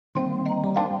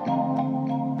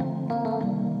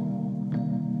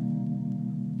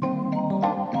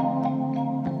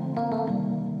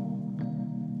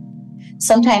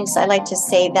Sometimes I like to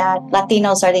say that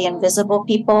Latinos are the invisible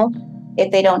people.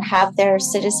 If they don't have their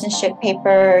citizenship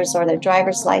papers or their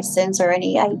driver's license or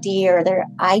any ID or their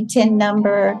ITIN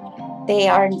number, they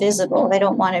are invisible. They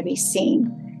don't want to be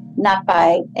seen, not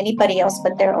by anybody else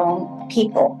but their own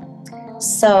people.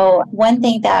 So one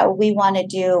thing that we want to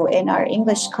do in our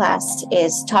English class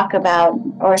is talk about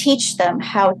or teach them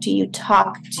how do you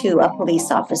talk to a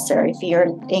police officer if your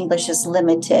English is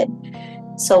limited.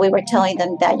 So we were telling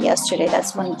them that yesterday.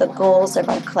 That's one of the goals of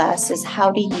our class is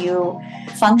how do you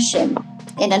function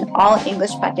in an all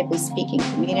English practically speaking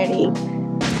community.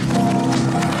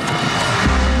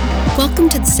 Welcome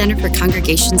to the Center for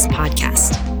Congregations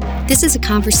podcast. This is a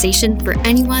conversation for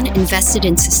anyone invested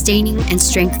in sustaining and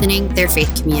strengthening their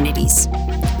faith communities.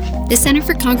 The Center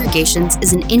for Congregations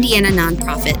is an Indiana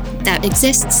nonprofit that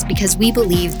exists because we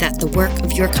believe that the work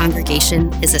of your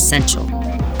congregation is essential.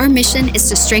 Our mission is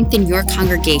to strengthen your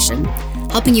congregation,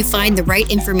 helping you find the right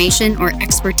information or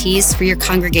expertise for your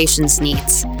congregation's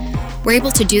needs. We're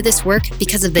able to do this work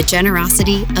because of the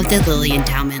generosity of the Lilly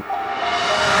Endowment.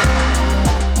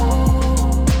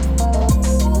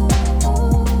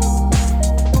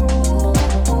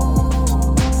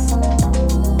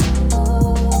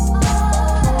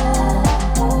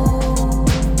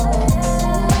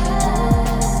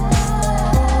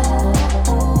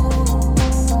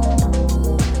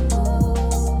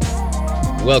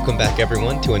 Welcome back,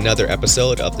 everyone, to another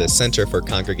episode of the Center for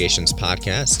Congregations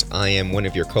podcast. I am one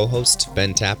of your co-hosts,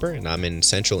 Ben Tapper, and I'm in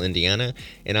Central Indiana,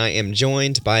 and I am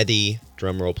joined by the,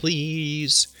 drumroll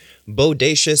please,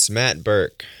 bodacious Matt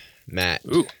Burke. Matt,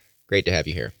 Ooh. Great to have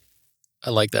you here.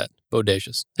 I like that,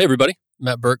 bodacious. Hey, everybody.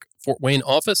 Matt Burke, Fort Wayne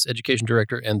Office, Education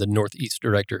Director, and the Northeast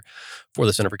Director for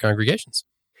the Center for Congregations.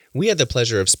 We had the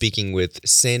pleasure of speaking with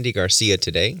Sandy Garcia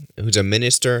today, who's a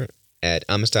minister at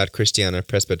Amistad Cristiana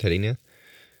Presbyteriana.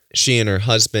 She and her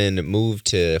husband moved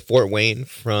to Fort Wayne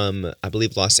from, I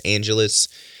believe, Los Angeles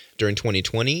during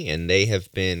 2020, and they have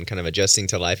been kind of adjusting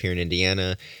to life here in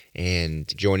Indiana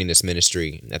and joining this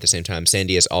ministry at the same time.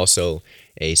 Sandy is also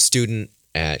a student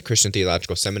at Christian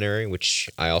Theological Seminary, which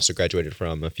I also graduated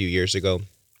from a few years ago.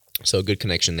 So a good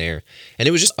connection there. And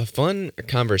it was just a fun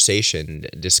conversation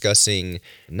discussing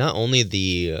not only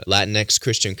the Latinx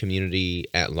Christian community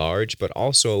at large, but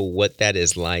also what that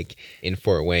is like in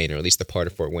Fort Wayne, or at least the part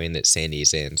of Fort Wayne that Sandy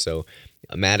is in. So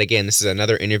Matt, again, this is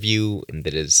another interview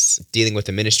that is dealing with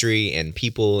the ministry and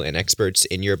people and experts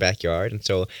in your backyard. And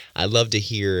so I'd love to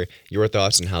hear your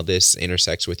thoughts on how this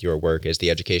intersects with your work as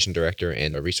the education director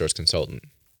and a resource consultant.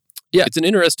 Yeah, it's an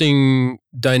interesting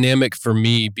dynamic for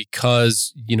me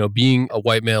because, being a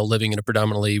white male living in a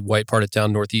predominantly white part of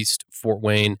town, Northeast Fort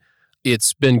Wayne,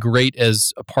 it's been great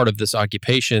as a part of this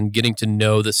occupation, getting to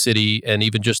know the city and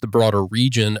even just the broader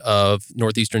region of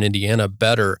Northeastern Indiana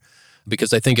better.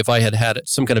 Because I think if I had had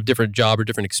some kind of different job or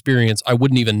different experience, I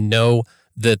wouldn't even know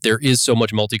that there is so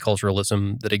much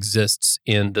multiculturalism that exists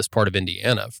in this part of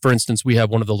Indiana. For instance, we have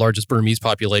one of the largest Burmese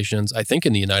populations, I think,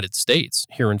 in the United States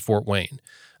here in Fort Wayne.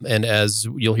 And as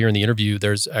you'll hear in the interview,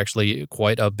 there's actually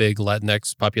quite a big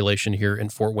Latinx population here in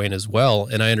Fort Wayne as well.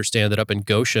 And I understand that up in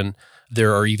Goshen,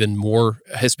 there are even more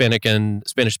Hispanic and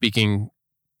Spanish-speaking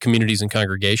communities and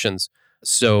congregations.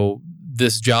 So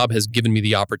this job has given me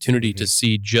the opportunity to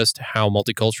see just how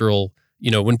multicultural,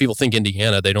 when people think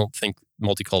Indiana, they don't think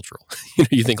multicultural.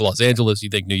 You think Los Angeles, you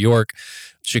think New York,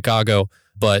 Chicago.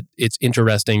 But it's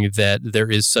interesting that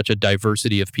there is such a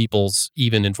diversity of peoples,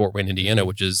 even in Fort Wayne, Indiana,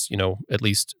 which is, at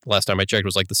least last time I checked,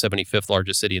 was like the 75th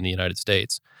largest city in the United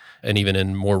States. And even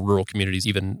in more rural communities,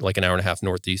 even like an hour and a half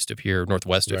northwest of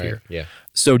here. Yeah.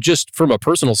 So just from a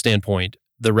personal standpoint,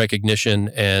 the recognition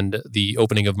and the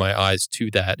opening of my eyes to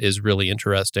that is really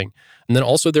interesting. And then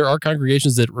also there are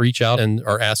congregations that reach out and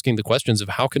are asking the questions of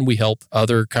how can we help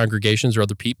other congregations or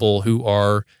other people who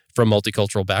are from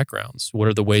multicultural backgrounds? What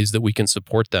are the ways that we can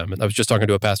support them? And I was just talking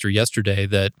to a pastor yesterday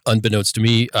that, unbeknownst to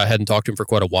me, I hadn't talked to him for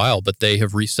quite a while, but they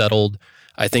have resettled,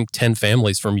 I think, 10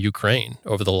 families from Ukraine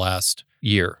over the last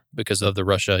year because of the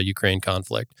Russia-Ukraine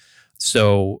conflict.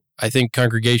 So I think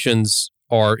congregations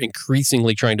are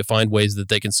increasingly trying to find ways that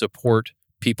they can support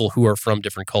people who are from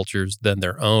different cultures than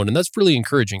their own. And that's really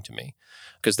encouraging to me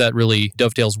because that really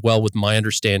dovetails well with my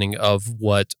understanding of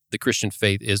what the Christian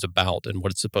faith is about and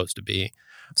what it's supposed to be.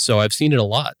 So I've seen it a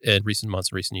lot in recent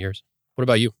months, recent years. What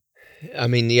about you? I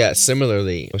mean, yeah,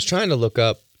 similarly, I was trying to look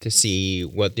up to see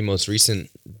what the most recent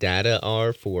data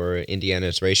are for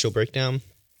Indiana's racial breakdown.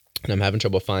 and I'm having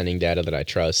trouble finding data that I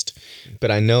trust. But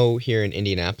I know here in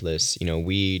Indianapolis,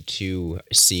 we too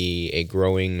see a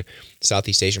growing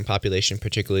Southeast Asian population,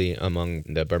 particularly among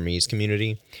the Burmese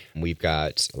community. We've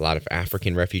got a lot of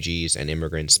African refugees and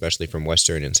immigrants, especially from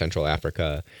Western and Central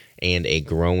Africa, and a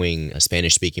growing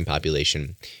Spanish-speaking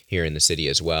population here in the city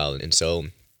as well. And so,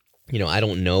 I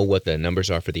don't know what the numbers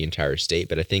are for the entire state,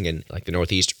 but I think in like the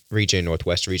Northeast region,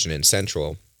 Northwest region, and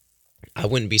Central, I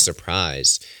wouldn't be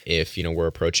surprised if, we're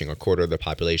approaching a quarter of the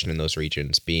population in those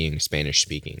regions being Spanish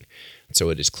speaking. So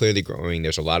it is clearly growing.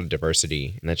 There's a lot of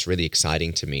diversity, and that's really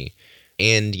exciting to me.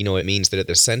 And, it means that at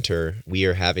the center, we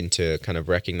are having to kind of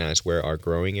recognize where our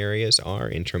growing areas are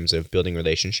in terms of building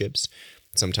relationships.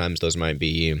 Sometimes those might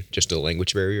be just a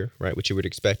language barrier, right, which you would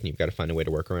expect, and you've got to find a way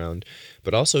to work around.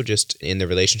 But also just in the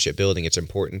relationship building, it's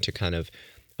important to kind of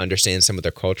understand some of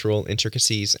the cultural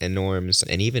intricacies and norms,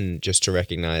 and even just to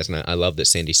recognize, and I love that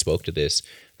Sandy spoke to this,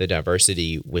 the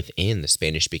diversity within the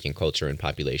Spanish-speaking culture and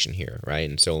population here, right?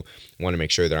 And so I want to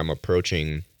make sure that I'm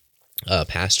approaching a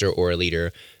pastor or a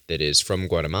leader that is from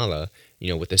Guatemala,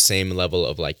 with the same level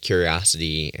of like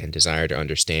curiosity and desire to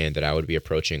understand that I would be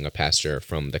approaching a pastor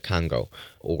from the Congo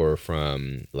or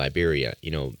from Liberia.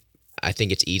 I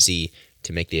think it's easy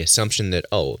to make the assumption that,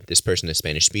 this person is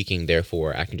Spanish speaking,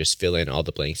 therefore I can just fill in all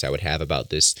the blanks I would have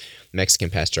about this Mexican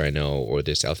pastor I know or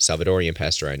this El Salvadorian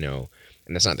pastor I know.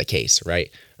 And that's not the case, right?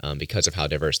 Because of how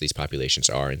diverse these populations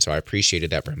are. And so I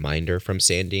appreciated that reminder from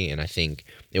Sandy, and I think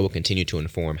it will continue to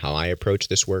inform how I approach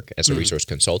this work as a resource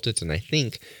consultant, and I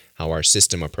think how our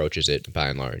system approaches it by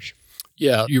and large.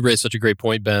 Yeah, you raised such a great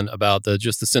point, Ben, about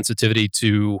just the sensitivity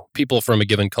to people from a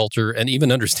given culture, and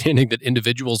even understanding that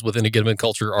individuals within a given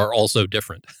culture are also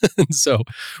different. So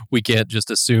we can't just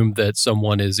assume that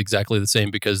someone is exactly the same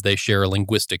because they share a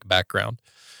linguistic background.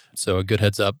 So a good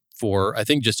heads up for, I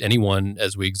think, just anyone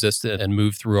as we exist and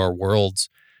move through our worlds,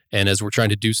 and as we're trying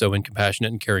to do so in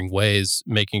compassionate and caring ways,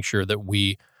 making sure that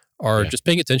we are just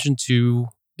paying attention to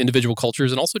individual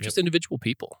cultures and also just individual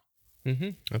people. Mm-hmm.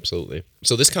 Absolutely.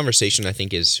 So this conversation, I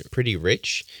think, is pretty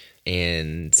rich,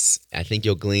 and I think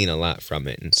you'll glean a lot from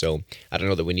it. And so I don't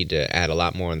know that we need to add a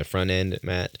lot more on the front end,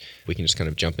 Matt. We can just kind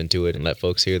of jump into it and let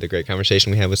folks hear the great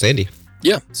conversation we have with Sandy.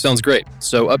 Yeah, sounds great.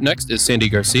 So up next is Sandy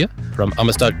Garcia from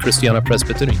Amistad Cristiana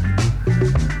Presbyteriana.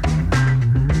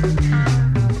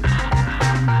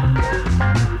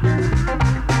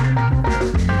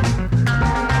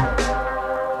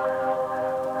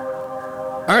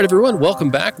 All right, everyone, welcome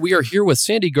back. We are here with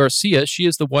Sandy Garcia. She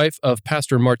is the wife of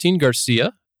Pastor Martin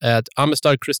Garcia at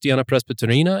Amistad Cristiana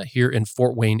Presbyteriana here in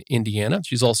Fort Wayne, Indiana.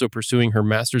 She's also pursuing her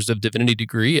Master's of Divinity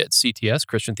degree at CTS,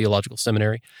 Christian Theological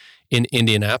Seminary in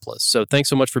Indianapolis. So thanks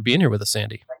so much for being here with us,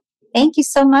 Sandy. Thank you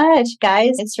so much,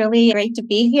 guys. It's really great to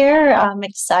be here. I'm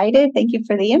excited. Thank you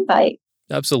for the invite.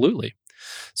 Absolutely.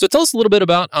 So tell us a little bit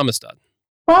about Amistad.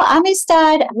 Well,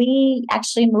 Amistad, we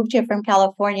actually moved here from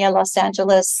California, Los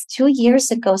Angeles 2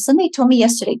 years ago. Somebody told me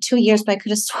yesterday 2 years, but I could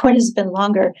have sworn it's been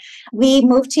longer. We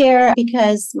moved here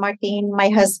because Martin, my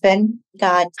husband,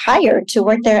 got hired to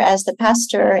work there as the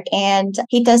pastor, and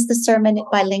he does the sermon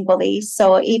bilingually.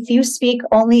 So if you speak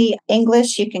only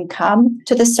English, you can come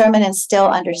to the sermon and still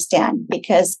understand,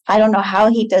 because I don't know how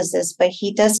he does this, but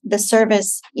he does the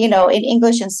service, in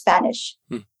English and Spanish.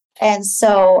 And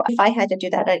so if I had to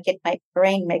do that, I'd get my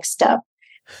brain mixed up.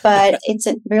 But it's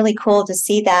really cool to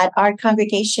see that. Our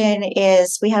congregation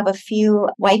we have a few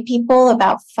white people,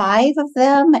 about 5 of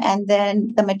them. And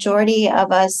then the majority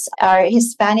of us are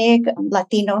Hispanic,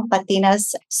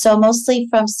 Latinas. So mostly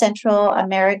from Central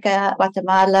America,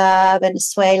 Guatemala,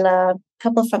 Venezuela, a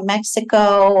couple from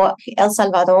Mexico, El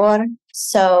Salvador.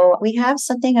 So we have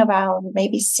something around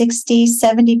maybe 60,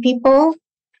 70 people.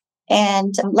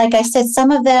 And like I said,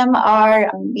 some of them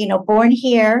are, born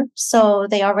here, so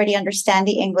they already understand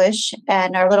the English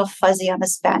and are a little fuzzy on the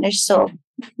Spanish. So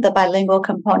the bilingual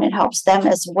component helps them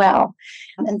as well.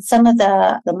 And some of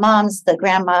the moms, the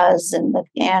grandmas, and the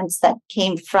aunts that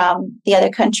came from the other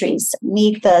countries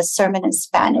need the sermon in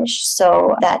Spanish.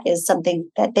 So that is something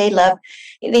that they love.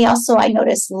 They also, I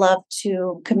noticed, love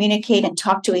to communicate and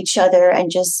talk to each other and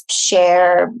just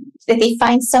share. They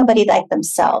find somebody like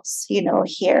themselves,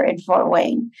 here in Fort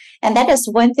Wayne. And that is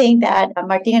one thing that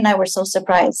Martin and I were so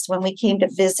surprised when we came to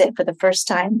visit for the first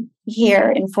time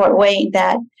here in Fort Wayne,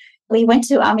 that we went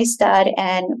to Amistad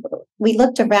and we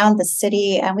looked around the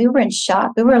city and we were in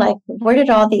shock. We were like, where did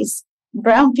all these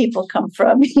brown people come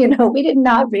from? We did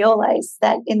not realize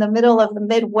that in the middle of the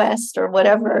Midwest or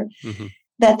whatever,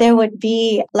 that there would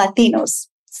be Latinos.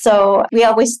 So we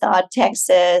always thought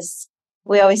Texas,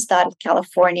 we always thought of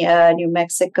California, New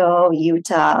Mexico,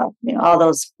 Utah, all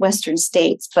those Western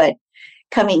states. But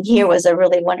coming here was a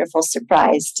really wonderful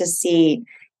surprise to see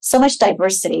so much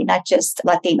diversity, not just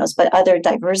Latinos, but other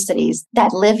diversities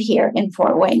that live here in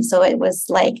Fort Wayne. So it was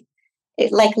like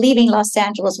leaving Los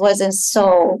Angeles wasn't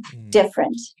so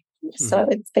different. So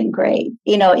it's been great.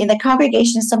 In the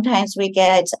congregation, sometimes we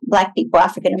get Black people,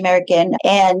 African American,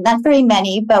 and not very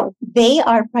many, but they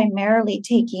are primarily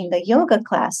taking the yoga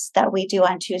class that we do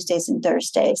on Tuesdays and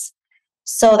Thursdays.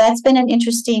 So that's been an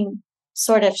interesting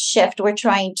sort of shift. We're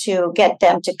trying to get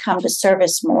them to come to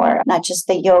service more, not just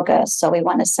the yoga. So we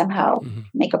want to somehow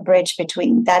make a bridge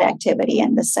between that activity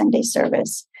and the Sunday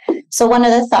service. So one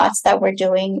of the thoughts that we're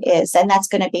doing is, and that's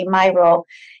going to be my role,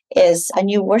 is a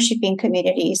new worshiping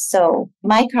community. So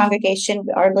my congregation,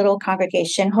 our little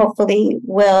congregation, hopefully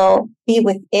will be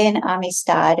within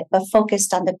Amistad, but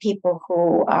focused on the people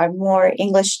who are more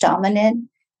English dominant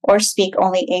or speak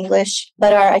only English,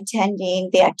 but are attending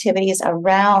the activities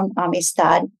around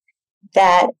Amistad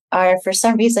that are for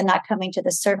some reason not coming to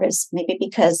the service, maybe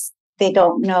because they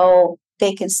don't know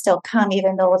they can still come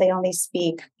even though they only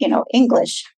speak,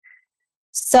 English.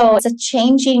 So it's a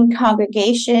changing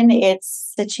congregation.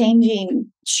 It's a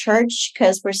changing church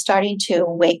because we're starting to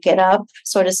wake it up,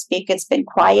 so to speak. It's been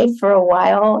quiet for a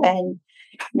while, and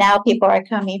now people are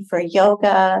coming for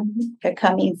yoga. They're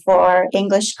coming for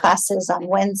English classes on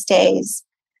Wednesdays.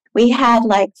 We had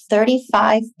like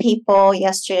 35 people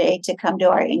yesterday to come to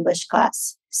our English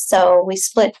class. So we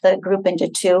split the group into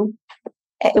two.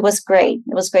 It was great.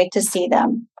 It was great to see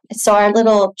them. So our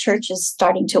little church is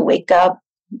starting to wake up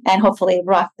and hopefully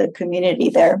rock the community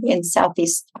there in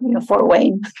Southeast, Fort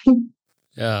Wayne.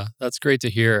 Yeah, that's great to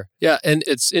hear. Yeah, and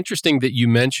it's interesting that you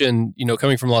mentioned,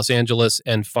 coming from Los Angeles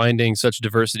and finding such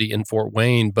diversity in Fort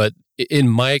Wayne. But in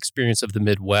my experience of the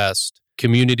Midwest,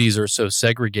 communities are so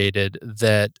segregated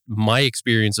that my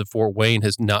experience of Fort Wayne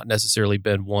has not necessarily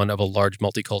been one of a large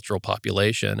multicultural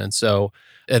population. And so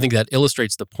I think that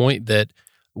illustrates the point that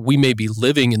we may be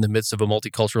living in the midst of a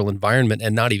multicultural environment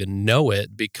and not even know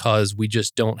it because we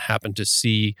just don't happen to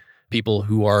see people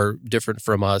who are different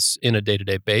from us in a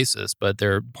day-to-day basis, but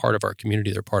they're part of our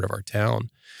community, they're part of our town.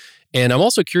 And I'm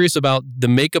also curious about the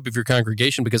makeup of your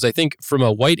congregation because I think from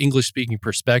a white English-speaking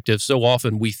perspective, so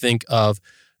often we think of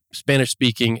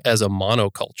Spanish-speaking as a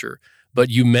monoculture. But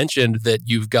you mentioned that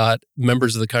you've got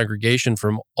members of the congregation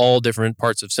from all different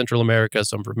parts of Central America,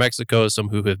 some from Mexico, some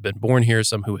who have been born here,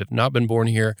 some who have not been born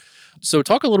here. So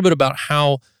talk a little bit about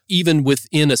how even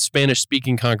within a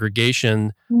Spanish-speaking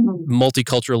congregation,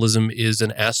 multiculturalism is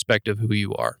an aspect of who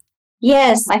you are.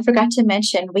 Yes, I forgot to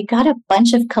mention, we got a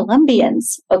bunch of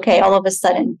Colombians, all of a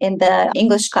sudden in the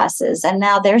English classes, and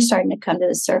now they're starting to come to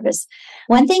the service.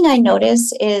 One thing I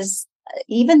notice is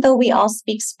even though we all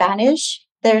speak Spanish,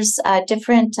 there's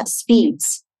different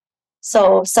speeds.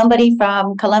 So somebody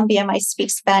from Colombia might speak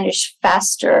Spanish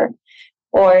faster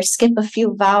or skip a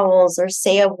few vowels or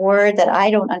say a word that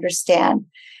I don't understand.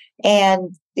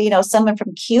 And, someone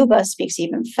from Cuba speaks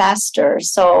even faster.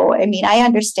 So, I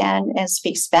understand and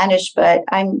speak Spanish, but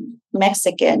I'm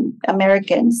Mexican,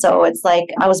 American. So it's like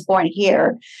I was born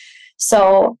here.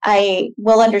 So I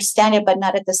will understand it, but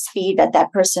not at the speed that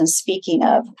that person's speaking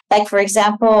of. Like, for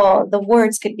example, the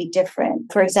words could be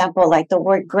different. For example, like the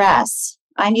word grass.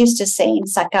 I'm used to saying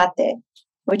zacate,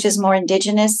 which is more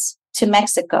indigenous to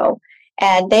Mexico.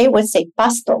 And they would say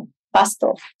pasto.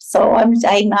 So I'm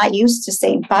not used to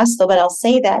saying pasto, but I'll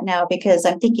say that now because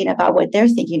I'm thinking about what they're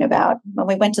thinking about. When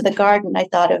we went to the garden, I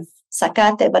thought of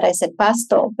zacate, but I said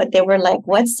pasto. But they were like,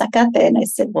 what's zacate? And I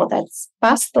said, well, that's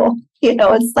pasto.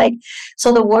 It's like,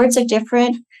 so the words are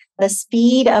different. The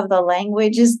speed of the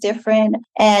language is different.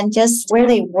 And just where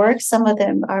they work, some of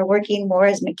them are working more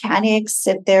as mechanics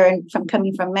if they're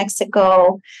coming from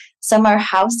Mexico. Some are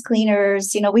house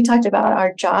cleaners. We talked about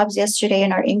our jobs yesterday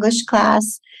in our English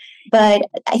class. But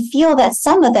I feel that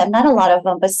some of them, not a lot of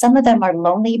them, but some of them are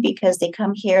lonely because they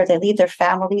come here, they leave their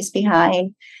families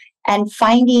behind. And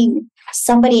finding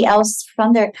somebody else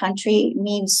from their country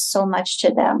means so much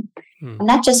to them.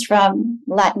 Not just from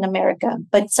Latin America,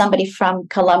 but somebody from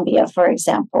Colombia, for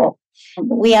example.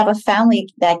 We have a family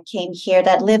that came here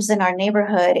that lives in our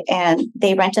neighborhood and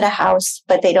they rented a house,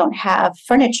 but they don't have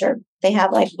furniture. They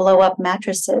have like blow-up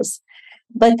mattresses.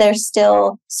 But they're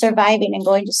still surviving and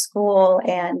going to school.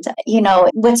 And,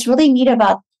 what's really neat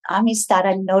about Amistad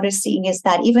I'm noticing is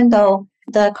that even though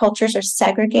the cultures are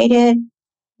segregated,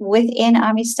 within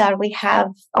Amistad, we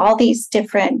have all these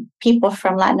different people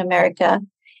from Latin America.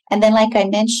 And then, like I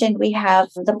mentioned, we have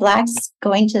the Blacks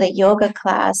going to the yoga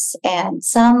class and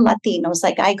some Latinos,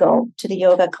 like I go to the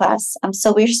yoga class.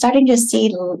 So we're starting to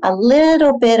see a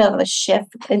little bit of a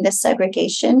shift in the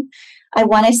segregation I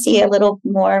want to see a little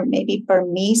more maybe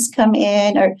Burmese come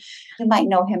in, or you might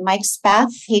know him, Mike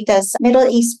Spath. He does Middle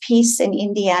East Peace in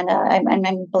Indiana.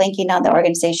 I'm blanking on the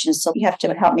organization, so you have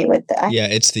to help me with that. Yeah,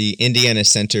 it's the Indiana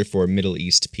Center for Middle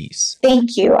East Peace.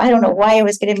 Thank you. I don't know why I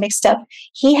was getting mixed up.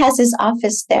 He has his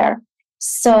office there.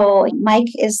 So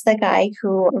Mike is the guy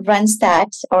who runs that,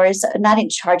 or is not in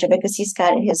charge of it because he's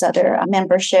got his other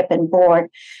membership and board.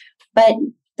 But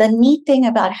the neat thing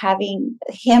about having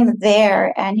him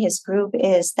there and his group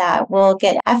is that we'll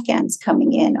get Afghans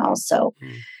coming in also.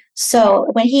 So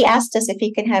when he asked us if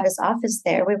he could have his office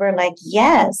there, we were like,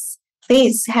 yes,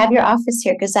 please have your office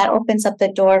here, because that opens up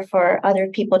the door for other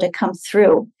people to come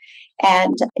through.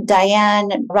 And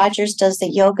Diane Rogers does the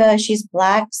yoga. She's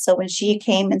Black. So when she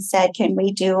came and said, can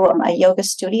we do a yoga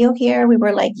studio here? We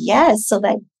were like, yes. So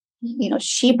that,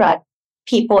 she brought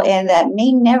people in that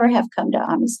may never have come to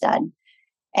Amistad.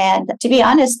 And to be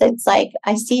honest, it's like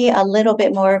I see a little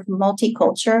bit more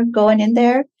multicultural going in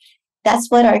there.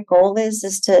 That's what our goal is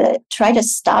to try to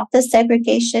stop the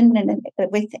segregation. And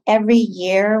with every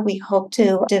year, we hope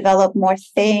to develop more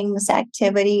things,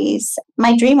 activities.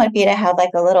 My dream would be to have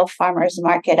like a little farmer's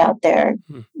market out there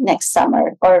next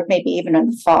summer, or maybe even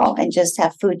in the fall, and just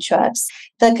have food trucks.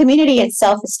 The community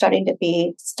itself is starting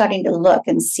to look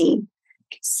and see.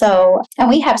 So, and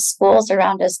we have schools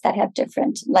around us that have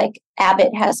different, like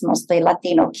Abbott has mostly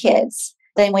Latino kids.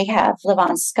 Then we have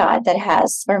Levon Scott that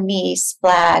has Burmese,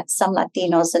 Black, some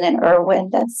Latinos, and then Irwin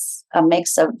that's a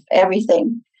mix of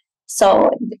everything.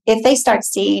 So if they start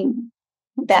seeing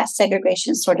that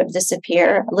segregation sort of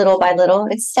disappear little by little,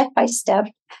 it's step by step,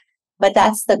 but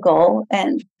that's the goal.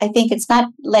 And I think it's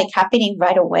not like happening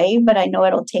right away, but I know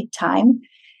it'll take time.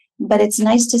 But it's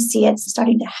nice to see it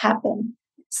starting to happen.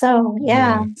 So,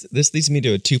 yeah. This leads me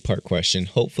to a two-part question.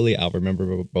 Hopefully, I'll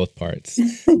remember both parts.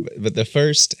 But the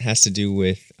first has to do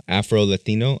with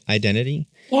Afro-Latino identity.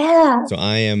 Yeah. So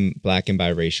I am Black and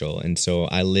biracial. And so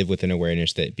I live with an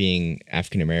awareness that being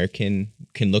African-American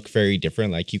can look very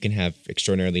different. Like you can have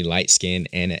extraordinarily light skin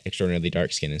and extraordinarily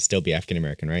dark skin and still be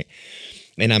African-American, right?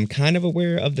 And I'm kind of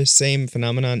aware of the same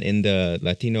phenomenon in the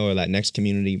Latino or Latinx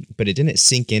community, but it didn't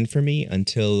sink in for me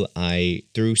until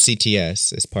through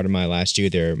CTS, as part of my last year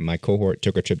there, my cohort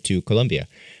took a trip to Colombia.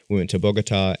 We went to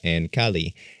Bogota and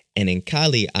Cali. And in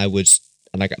Cali, I was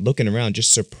like looking around,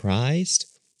 just surprised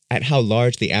at how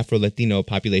large the Afro-Latino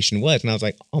population was. And I was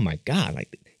like, oh my God,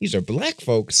 like these are Black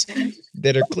folks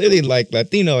that are clearly like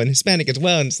Latino and Hispanic as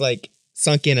well. And it's like,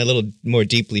 sunk in a little more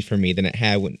deeply for me than it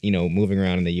had when, moving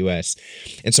around in the U.S.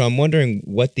 And so I'm wondering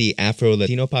what the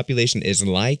Afro-Latino population is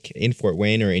like in Fort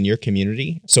Wayne or in your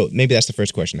community. So maybe that's the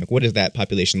first question. Like, what is that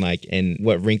population like, and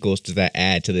what wrinkles does that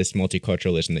add to this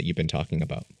multiculturalism that you've been talking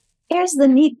about? Here's the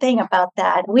neat thing about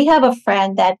that. We have a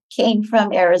friend that came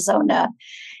from Arizona,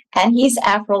 and he's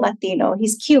Afro-Latino.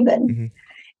 He's Cuban. Mm-hmm.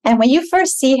 And when you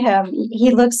first see him,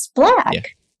 he looks Black. Yeah.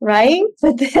 Right?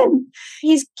 But then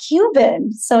he's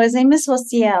Cuban. So his name is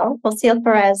Josiel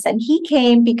Perez. And he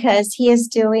came because he is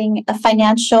doing a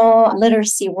financial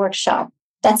literacy workshop.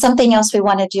 That's something else we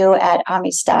want to do at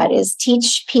Amistad, is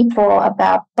teach people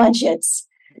about budgets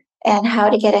and how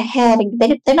to get ahead. And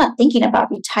they're not thinking about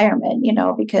retirement,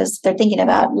 because they're thinking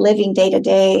about living day to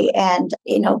day and,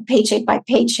 paycheck by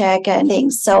paycheck and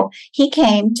things. So he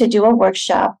came to do a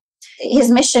workshop.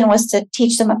 His mission was to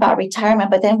teach them about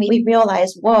retirement, but then we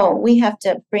realized, whoa, we have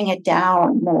to bring it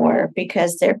down more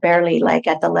because they're barely like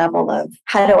at the level of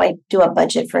how do I do a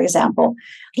budget, for example.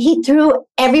 He threw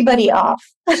everybody off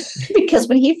because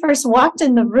when he first walked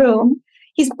in the room,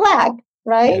 he's Black,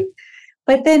 right? Yeah.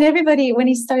 But then everybody, when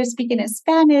he started speaking in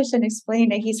Spanish and explaining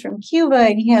that he's from Cuba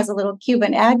and he has a little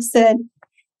Cuban accent,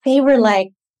 they were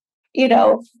like,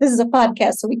 this is a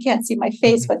podcast, so we can't see my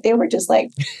face, but they were just like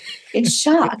in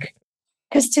shock.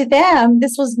 Because to them,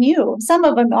 this was new. Some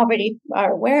of them already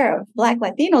are aware of Black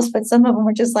Latinos, but some of them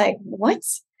were just like, what?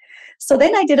 So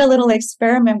then I did a little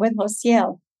experiment with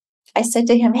Josiel. I said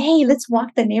to him, hey, let's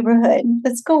walk the neighborhood.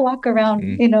 Let's go walk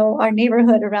around, our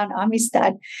neighborhood around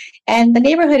Amistad. And the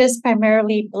neighborhood is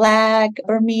primarily Black,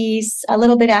 Burmese, a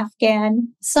little bit Afghan,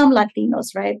 some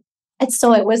Latinos, right? And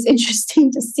so it was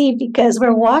interesting to see because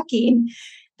we're walking.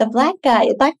 The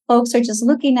Black folks are just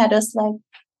looking at us like,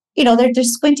 they're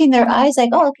just squinting their eyes like,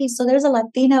 oh, okay, so there's a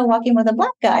Latina walking with a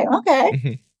Black guy. Okay.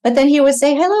 Mm-hmm. But then he would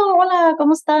say, hello, hola,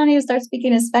 ¿cómo están? And he would start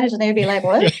speaking in Spanish and they would be like,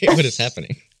 what? What is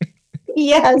happening?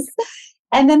 Yes.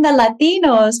 And then the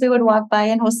Latinos, we would walk by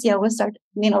and Josiel would start,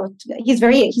 he's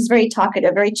very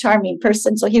talkative, very charming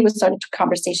person. So he would start a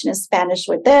conversation in Spanish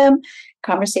with them,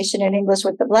 conversation in English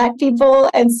with the Black people.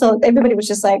 And so everybody was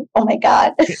just like, oh my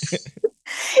God.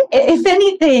 If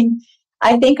anything,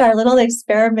 I think our little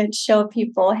experiments show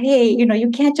people, hey,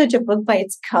 you can't judge a book by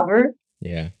its cover.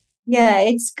 Yeah. Yeah,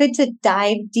 it's good to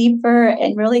dive deeper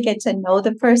and really get to know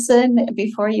the person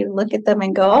before you look at them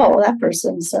and go, oh, that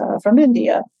person's from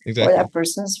India. Exactly. Or that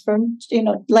person's from,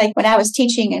 like when I was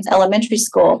teaching in elementary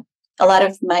school, a lot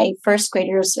of my first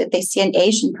graders, if they see an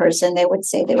Asian person, they would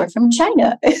say they were from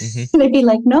China. Mm-hmm. They'd be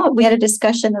like, no, we had a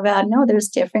discussion about, no, there's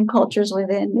different cultures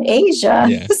within Asia.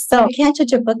 Yeah. So you can't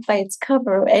judge a book by its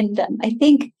cover. And I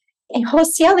think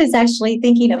Josiel is actually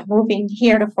thinking of moving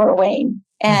here to Fort Wayne.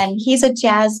 And he's a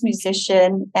jazz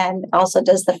musician and also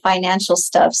does the financial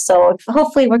stuff. So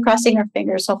hopefully we're crossing our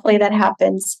fingers. Hopefully that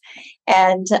happens.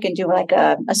 And I can do like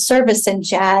a service in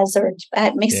jazz or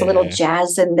mix a little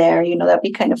jazz in there. That'd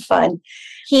be kind of fun.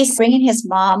 He's bringing his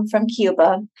mom from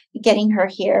Cuba, getting her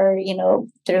here,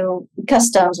 through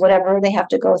customs, whatever they have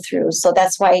to go through. So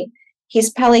that's why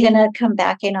he's probably going to come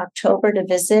back in October to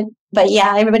visit. But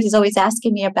yeah, everybody's always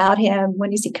asking me about him.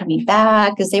 When is he coming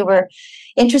back? Because they were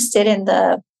interested in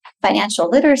the financial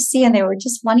literacy and they were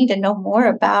just wanting to know more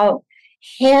about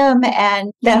him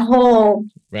and that whole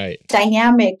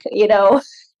dynamic,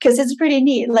 because it's pretty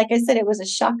neat. Like I said, it was a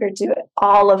shocker to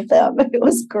all of them. It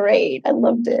was great. I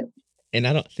loved it. And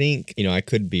I don't think, I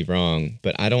could be wrong,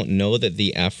 but I don't know that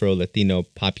the Afro-Latino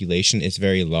population is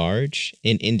very large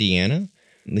in Indiana.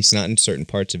 At least not in certain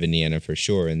parts of Indiana for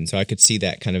sure. And so I could see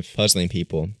that kind of puzzling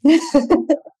people.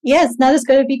 Yes, now there's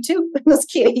going to be two. That's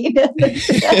cute.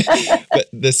 But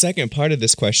the second part of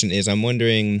this question is I'm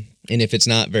wondering, and if it's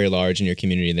not very large in your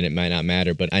community, then it might not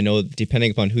matter. But I know depending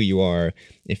upon who you are,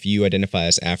 if you identify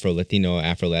as Afro-Latino,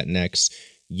 Afro-Latinx,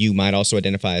 you might also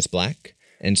identify as Black.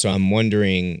 And so I'm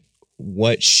wondering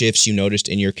what shifts you noticed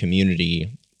in your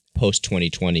community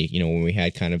post-2020, when we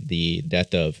had kind of the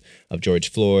death of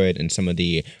George Floyd and some of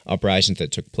the uprisings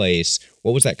that took place.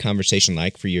 What was that conversation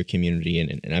like for your community?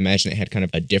 And I imagine it had kind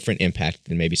of a different impact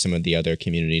than maybe some of the other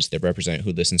communities that represent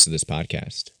who listens to this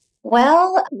podcast.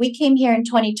 Well, we came here in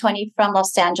 2020 from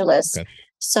Los Angeles. Okay.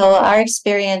 So our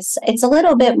experience, it's a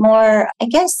little bit more, I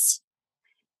guess,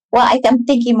 well, I'm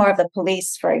thinking more of the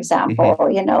police, for example,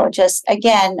 just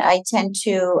again, I tend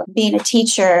to being a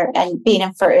teacher and being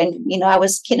I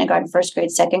was kindergarten, first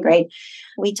grade, second grade.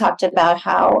 We talked about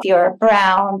how if you're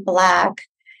brown, Black,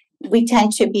 we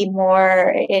tend to be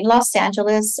more in Los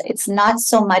Angeles. It's not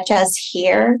so much as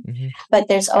here, but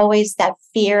there's always that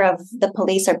fear of the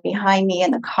police are behind me in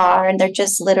the car and they're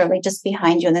just literally just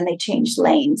behind you and then they change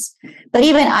lanes. But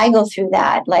even I go through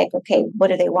that, like, okay, what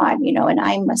do they want? And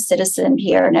I'm a citizen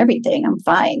here and everything. I'm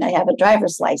fine. I have a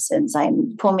driver's license.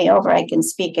 Pull me over. I can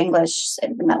speak English.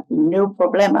 No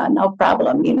problema, no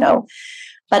problem,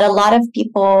 But a lot of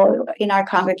people in our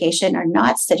congregation are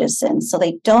not citizens, so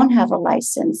they don't have a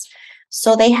license.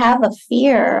 So they have a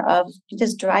fear of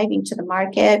just driving to the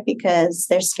market because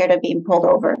they're scared of being pulled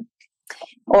over.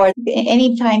 Or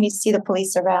anytime you see the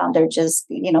police around, they're just,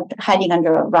 hiding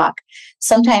under a rock.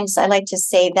 Sometimes I like to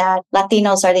say that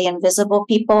Latinos are the invisible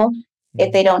people.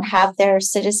 If they don't have their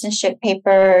citizenship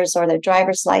papers or their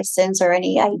driver's license or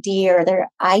any ID or their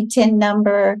ITIN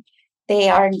number, they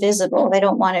are invisible. They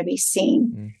don't want to be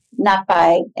seen, not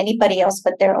by anybody else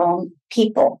but their own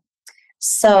people.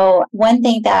 So one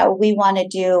thing that we want to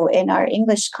do in our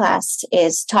English class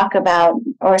is talk about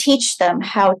or teach them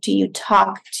how do you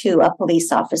talk to a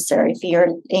police officer if your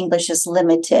English is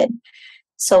limited.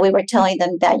 So we were telling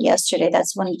them that yesterday.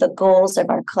 That's one of the goals of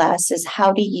our class is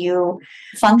how do you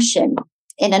function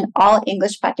in an all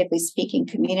English practically speaking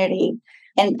community.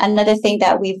 And another thing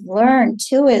that we've learned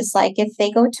too is like if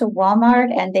they go to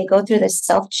Walmart and they go through the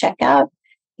self-checkout,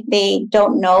 they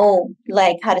don't know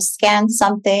like how to scan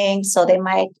something. So they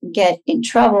might get in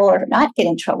trouble or not get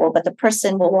in trouble, but the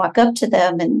person will walk up to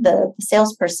them and the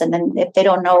salesperson. And if they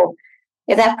don't know,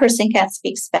 if that person can't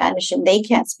speak Spanish and they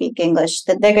can't speak English,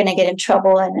 then they're going to get in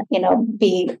trouble and,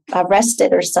 be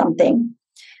arrested or something.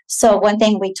 So one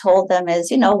thing we told them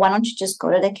is, why don't you just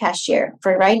go to the cashier?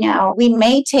 For right now, we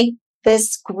may take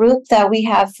this group that we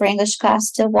have for English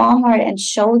class to Walmart and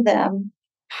show them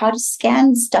how to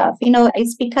scan stuff.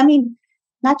 It's becoming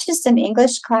not just an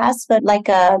English class, but like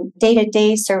a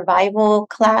day-to-day survival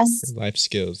class. Life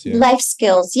skills. Yeah. Life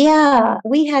skills. Yeah.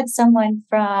 We had someone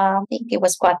from, I think it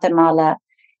was Guatemala.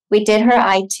 We did her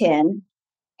ITIN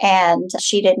and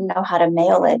she didn't know how to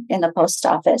mail it in the post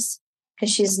office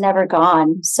because she's never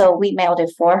gone. So we mailed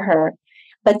it for her.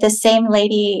 But the same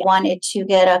lady wanted to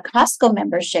get a Costco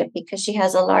membership because she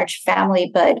has a large family,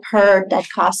 but heard that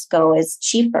Costco is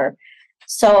cheaper.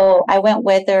 So I went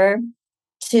with her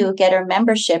to get her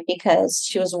membership because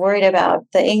she was worried about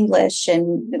the English.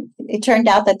 And it turned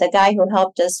out that the guy who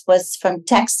helped us was from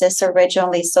Texas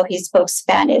originally, so he spoke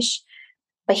Spanish.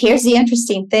 But here's the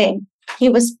interesting thing. He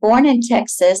was born in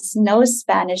Texas, knows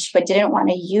Spanish, but didn't want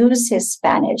to use his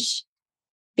Spanish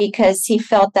because he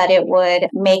felt that it would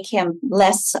make him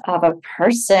less of a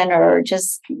person, or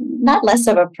just not less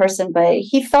of a person, but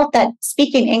he felt that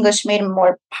speaking English made him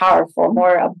more powerful,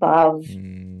 more above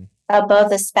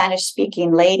the Spanish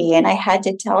speaking lady. And I had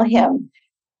to tell him,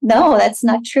 no, that's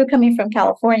not true. Coming from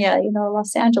California,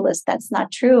 Los Angeles, that's not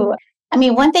true. I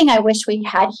mean, one thing I wish we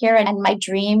had here, and my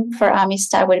dream for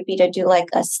Amistad would be to do like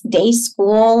a day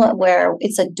school where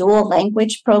it's a dual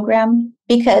language program,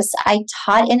 because I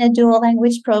taught in a dual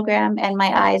language program and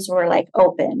my eyes were like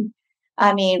open.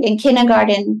 I mean, in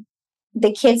kindergarten,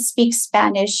 the kids speak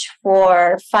Spanish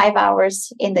for 5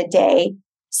 hours in the day,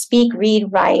 speak, read,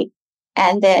 write,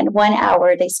 and then 1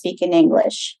 hour they speak in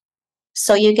English.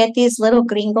 So you get these little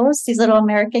gringos, these little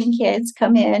American kids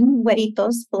come in,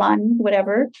 güeritos, blonde,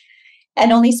 whatever,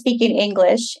 and only speaking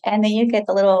English. And then you get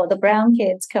the brown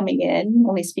kids coming in,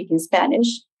 only speaking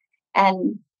Spanish.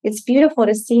 And it's beautiful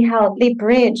to see how they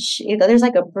bridge. There's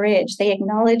like a bridge. They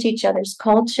acknowledge each other's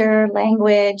culture,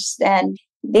 language, and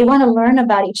they want to learn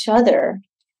about each other.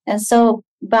 And so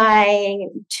by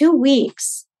 2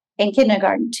 weeks in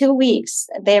kindergarten, 2 weeks,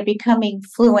 they're becoming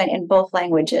fluent in both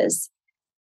languages.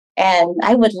 And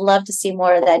I would love to see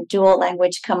more of that dual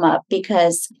language come up,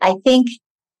 because I think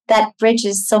that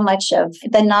bridges so much of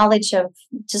the knowledge of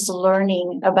just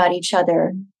learning about each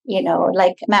other.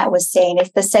 Like Matt was saying,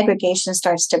 if the segregation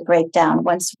starts to break down,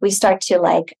 once we start to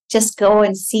like just go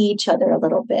and see each other a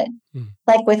little bit,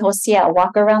 like with Hosea,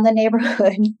 walk around the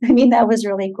neighborhood. I mean, that was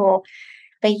really cool.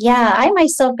 But yeah, I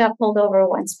myself got pulled over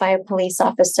once by a police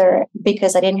officer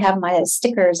because I didn't have my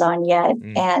stickers on yet.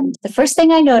 And the first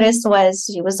thing I noticed was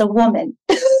she was a woman.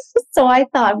 So I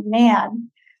thought, man,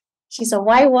 she's a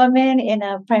white woman in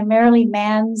a primarily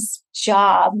man's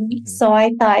job. So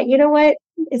I thought, you know what?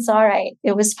 It's all right.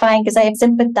 It was fine because I had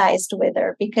sympathized with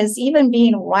her, because even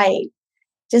being white,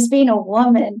 just being a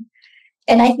woman,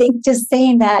 and I think just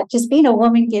saying that, just being a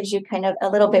woman gives you kind of a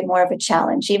little bit more of a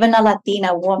challenge. Even a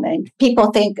Latina woman,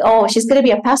 people think, oh, she's going to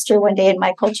be a pastor one day in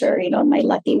my culture, in my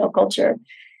Latino culture.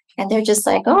 And they're just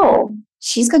like, oh,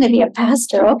 she's going to be a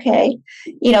pastor. Okay.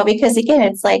 Because again,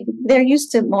 it's like they're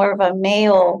used to more of a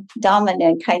male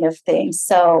dominant kind of thing.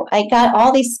 So I got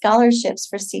all these scholarships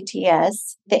for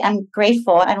CTS. I'm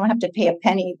grateful. I don't have to pay a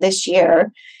penny this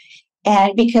year.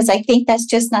 And because I think that's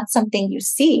just not something you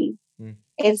see.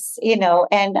 It's,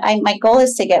 and my goal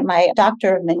is to get my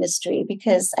doctor of ministry,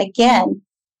 because again,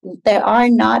 there are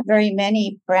not very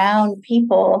many brown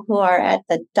people who are at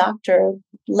the doctor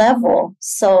level.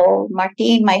 So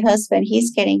Martin, my husband, he's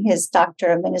getting his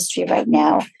doctor of ministry right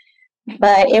now.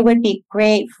 But it would be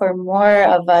great for more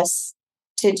of us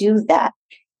to do that.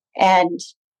 And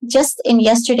just in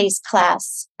yesterday's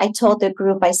class, I told the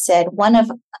group, I said, one of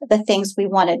the things we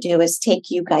want to do is take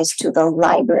you guys to the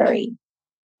library.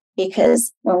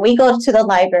 Because when we go to the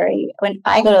library, when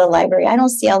I go to the library, I don't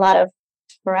see a lot of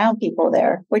brown people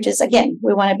there, which is, again,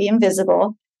 we want to be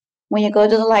invisible. When you go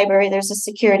to the library, there's a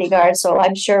security guard. So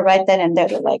I'm sure right then and there,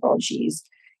 they're like, oh, geez,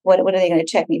 what are they going to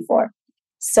check me for?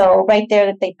 So right there,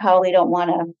 that they probably don't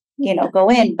want to,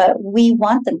 go in, but we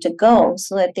want them to go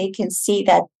so that they can see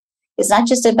that it's not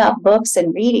just about books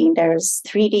and reading. There's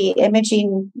 3D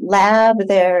imaging lab.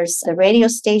 There's a radio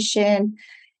station.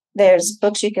 There's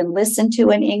books you can listen to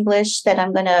in English that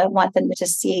I'm going to want them to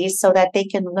see so that they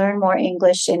can learn more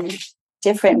English in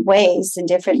different ways, in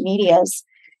different medias.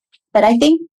 But I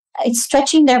think it's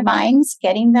stretching their minds,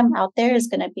 getting them out there is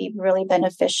going to be really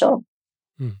beneficial.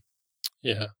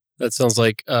 Yeah, that sounds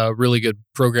like a really good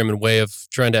program and way of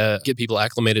trying to get people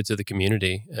acclimated to the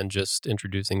community and just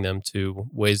introducing them to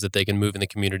ways that they can move in the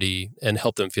community and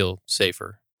help them feel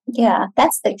safer. Yeah,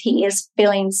 that's the key, is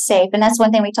feeling safe. And that's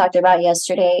one thing we talked about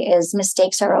yesterday is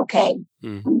mistakes are okay.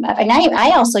 And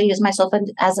I also use myself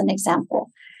as an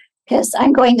example, because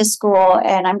I'm going to school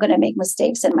and I'm going to make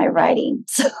mistakes in my writing.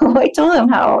 So I told them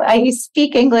how I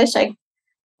speak English.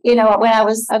 When I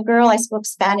was a girl, I spoke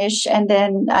Spanish, and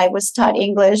then I was taught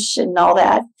English and all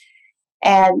that.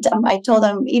 And I told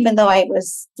them, even though I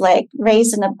was like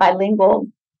raised in a bilingual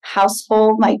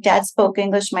household, my dad spoke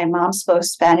English, my mom spoke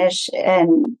Spanish,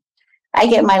 and I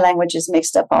get my languages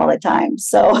mixed up all the time.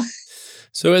 So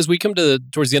as we come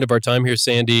towards the end of our time here,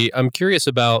 Sandy, I'm curious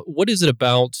about what is it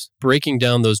about breaking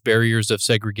down those barriers of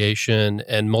segregation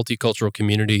and multicultural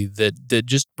community that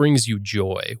just brings you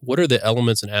joy? What are the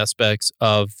elements and aspects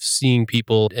of seeing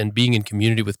people and being in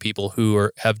community with people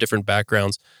who have different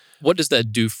backgrounds? What does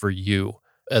that do for you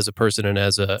as a person and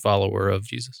as a follower of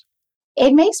Jesus?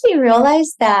 It makes me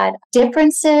realize that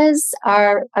differences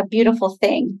are a beautiful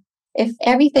thing. If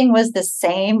everything was the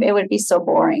same, it would be so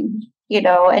boring,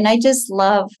 and I just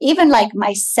love, even like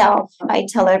myself, I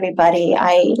tell everybody,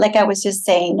 like I was just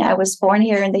saying, I was born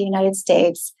here in the United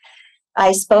States.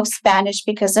 I spoke Spanish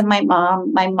because of my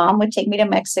mom. My mom would take me to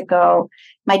Mexico.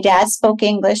 My dad spoke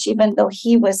English, even though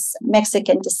he was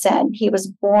Mexican descent. He was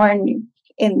born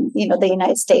in, the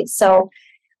United States. So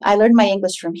I learned my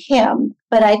English from him.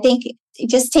 But I think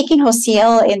just taking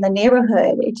Josiel in the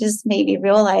neighborhood, it just made me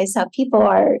realize how people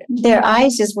their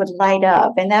eyes just would light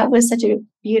up. And that was such a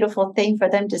beautiful thing for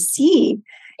them to see.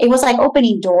 It was like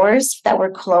opening doors that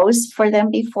were closed for them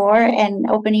before and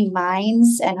opening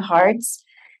minds and hearts.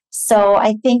 So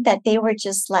I think that they were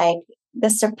just like the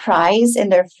surprise in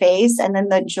their face, and then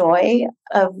the joy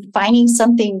of finding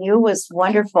something new was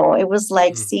wonderful. It was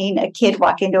like seeing a kid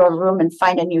walk into a room and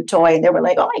find a new toy, and they were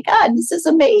like, oh my God, this is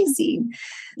amazing.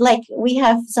 Like we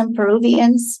have some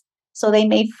Peruvians, so they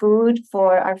made food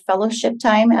for our fellowship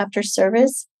time after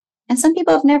service. And some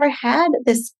people have never had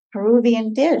this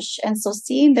Peruvian dish. And so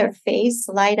seeing their face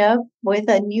light up with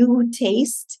a new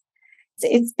taste,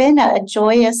 it's been a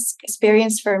joyous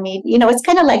experience for me. It's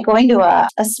kind of like going to a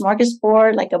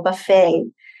smorgasbord, like a buffet.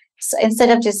 So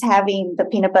instead of just having the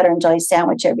peanut butter and jelly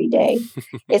sandwich every day,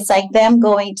 it's like them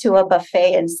going to a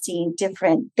buffet and seeing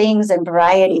different things and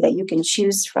variety that you can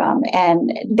choose from.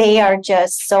 And they are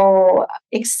just so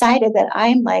excited that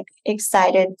I'm like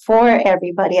excited for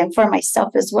everybody and for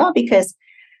myself as well, because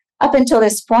up until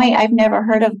this point, I've never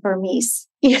heard of Burmese.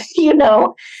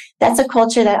 That's a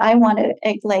culture that I want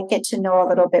to get to know a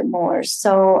little bit more.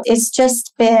 So it's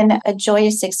just been a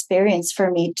joyous experience for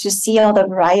me to see all the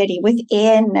variety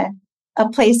within a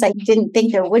place I didn't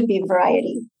think there would be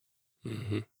variety.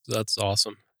 Mm-hmm. That's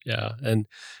awesome. Yeah. And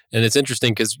it's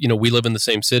interesting because, we live in the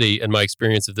same city, and my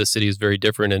experience of this city is very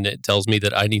different. And it tells me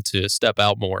that I need to step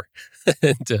out more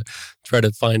and to try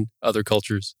to find other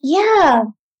cultures. Yeah.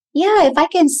 Yeah, if I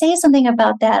can say something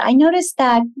about that, I noticed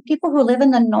that people who live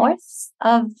in the north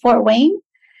of Fort Wayne,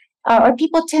 or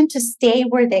people tend to stay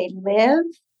where they live,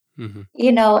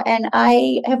 and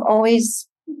I have always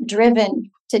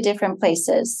driven to different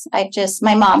places.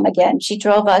 My mom, again, she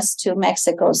drove us to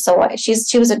Mexico. So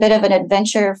she was a bit of an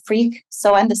adventure freak.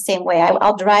 So I'm the same way.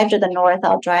 I'll drive to the north,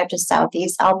 I'll drive to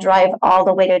southeast, I'll drive all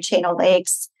the way to Chino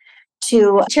Lakes,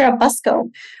 to Churubusco.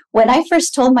 When I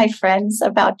first told my friends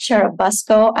about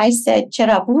Churubusco, I said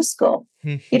Churubusco,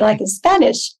 like in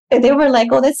Spanish. And they were like,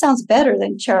 oh, that sounds better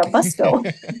than Churubusco.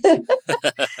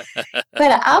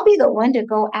 But I'll be the one to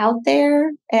go out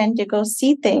there and to go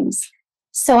see things.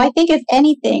 So I think if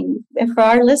anything, for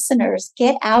our listeners,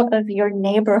 get out of your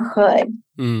neighborhood.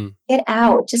 Get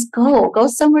out. Just go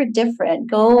somewhere different.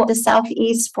 Go to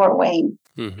Southeast Fort Wayne.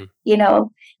 I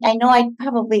know I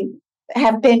probably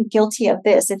have been guilty of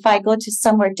this. If I go to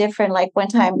somewhere different, like one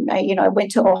time, I went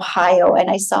to Ohio and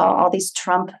I saw all these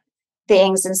Trump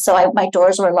things. And so my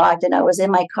doors were locked and I was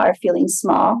in my car feeling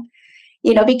small,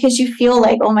 because you feel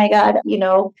like, oh my God,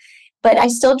 but I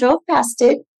still drove past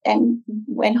it and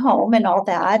went home and all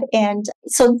that. And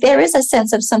so there is a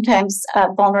sense of sometimes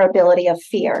vulnerability of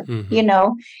fear,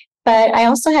 but I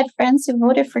also had friends who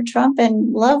voted for Trump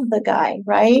and love the guy,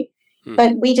 right?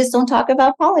 But we just don't talk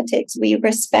about politics. We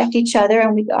respect each other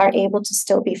and we are able to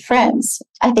still be friends.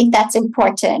 I think that's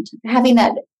important. Having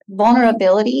that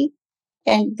vulnerability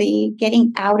and the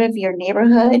getting out of your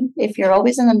neighborhood. If you're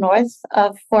always in the north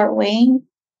of Fort Wayne,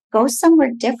 go somewhere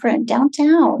different,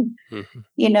 downtown.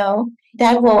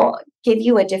 That will give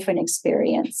you a different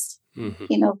experience.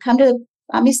 Come to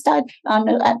Amistad on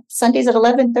Sundays at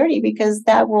 11:30, because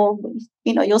that will,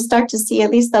 you'll start to see at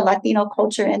least the Latino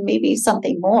culture and maybe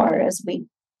something more as we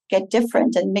get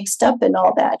different and mixed up and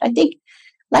all that. I think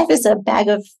life is a bag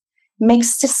of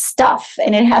mixed stuff,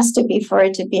 and it has to be for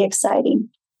it to be exciting.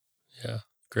 Yeah,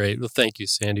 great. Well, thank you,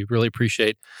 Sandy. Really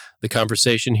appreciate the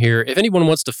conversation here. If anyone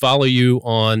wants to follow you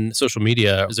on social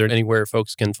media, is there anywhere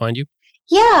folks can find you?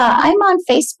 Yeah, I'm on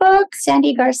Facebook,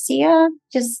 Sandy Garcia,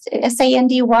 just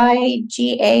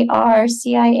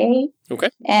SandyGarcia. Okay.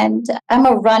 And I'm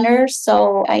a runner,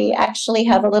 so I actually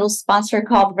have a little sponsor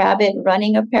called Rabbit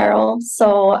Running Apparel.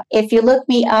 So if you look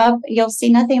me up, you'll see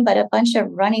nothing but a bunch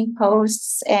of running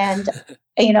posts. And,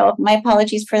 my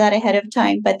apologies for that ahead of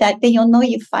time, but then you'll know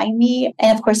you find me.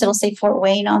 And of course, it'll say Fort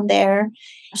Wayne on there.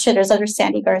 I'm sure there's other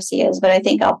Sandy Garcias, but I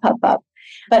think I'll pop up.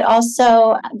 But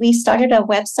also, we started a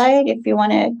website, if you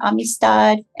want to,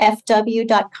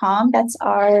 amistadfw.com. That's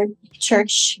our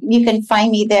church. You can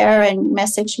find me there and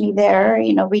message me there,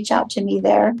 reach out to me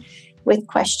there with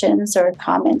questions or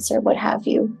comments or what have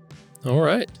you. All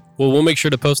right. Well, we'll make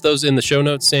sure to post those in the show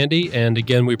notes, Sandy. And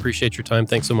again, we appreciate your time.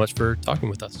 Thanks so much for talking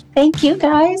with us. Thank you,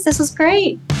 guys. This was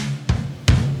great.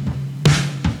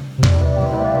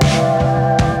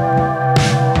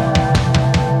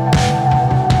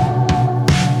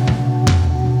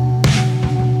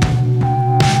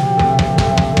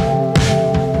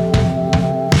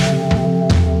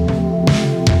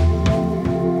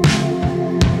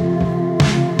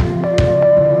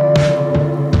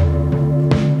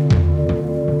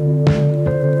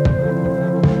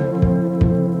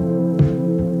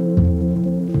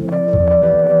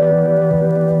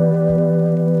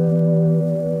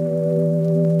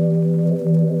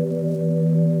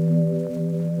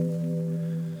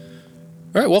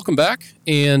 All right, welcome back.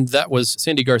 And that was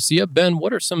Sandy Garcia. Ben,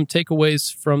 what are some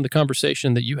takeaways from the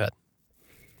conversation that you had?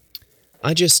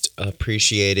 I just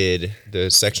appreciated the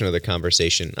section of the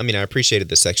conversation. I mean, I appreciated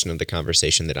the section of the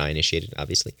conversation that I initiated,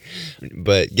 obviously.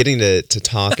 But getting to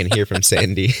talk and hear from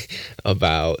Sandy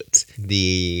about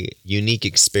the unique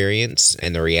experience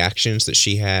and the reactions that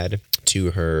she had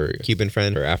to her Cuban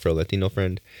friend, her Afro-Latino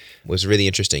friend, was really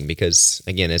interesting because,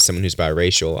 again, as someone who's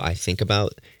biracial, I think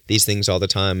about these things all the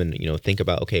time and, think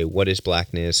about, okay, what is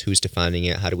blackness? Who's defining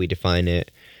it? How do we define it?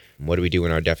 What do we do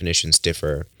when our definitions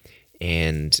differ?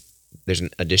 And there's an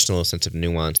additional sense of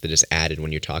nuance that is added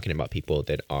when you're talking about people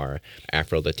that are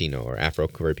Afro-Latino or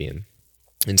Afro-Caribbean.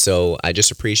 And so I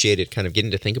just appreciated kind of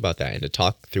getting to think about that and to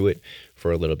talk through it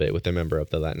for a little bit with a member of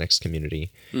the Latinx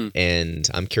community. And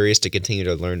I'm curious to continue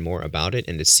to learn more about it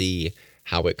and to see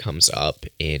how it comes up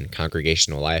in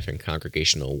congregational life and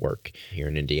congregational work here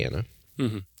in Indiana.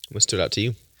 What stood out to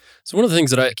you? So one of the things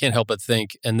that I can't help but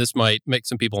think, and this might make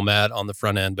some people mad on the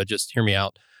front end, but just hear me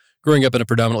out. Growing up in a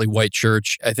predominantly white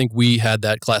church, I think we had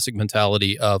that classic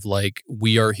mentality of like,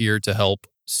 we are here to help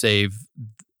save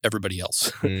everybody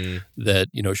else. That,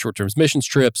 short-term missions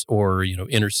trips or,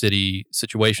 inner city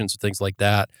situations or things like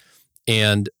that.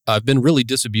 And I've been really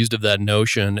disabused of that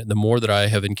notion. The more that I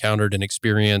have encountered and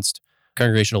experienced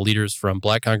congregational leaders from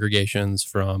Black congregations,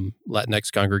 from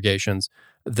Latinx congregations,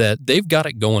 that they've got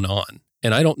it going on.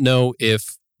 And I don't know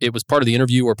if it was part of the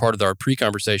interview or part of our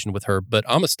pre-conversation with her, but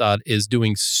Amistad is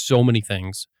doing so many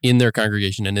things in their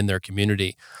congregation and in their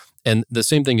community. And the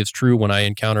same thing is true when I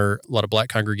encounter a lot of Black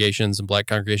congregations and Black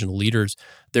congregational leaders.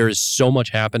 There is so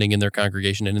much happening in their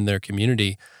congregation and in their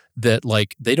community that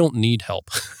they don't need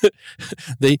help.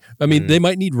 They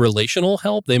might need relational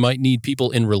help. They might need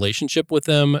people in relationship with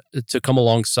them to come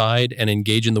alongside and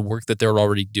engage in the work that they're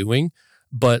already doing.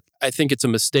 But I think it's a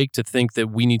mistake to think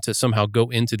that we need to somehow go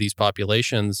into these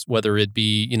populations, whether it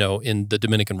be, in the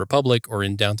Dominican Republic or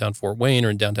in downtown Fort Wayne or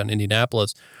in downtown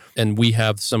Indianapolis, and we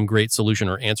have some great solution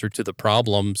or answer to the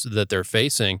problems that they're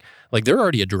facing. They're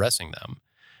already addressing them.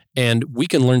 And we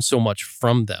can learn so much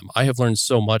from them. I have learned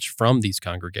so much from these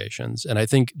congregations. And I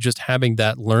think just having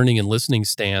that learning and listening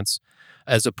stance,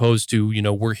 as opposed to,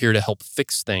 we're here to help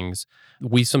fix things.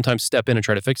 We sometimes step in and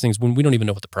try to fix things when we don't even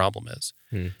know what the problem is.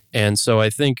 And so I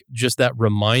think just that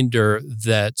reminder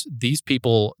that these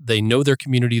people, they know their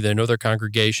community, they know their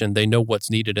congregation, they know what's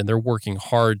needed, and they're working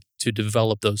hard to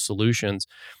develop those solutions.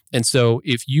 And so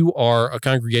if you are a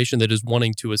congregation that is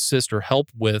wanting to assist or help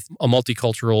with a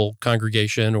multicultural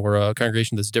congregation or a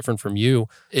congregation that's different from you,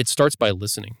 it starts by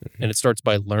listening and it starts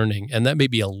by learning. And that may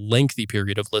be a lengthy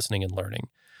period of listening and learning,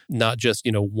 not just,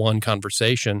 one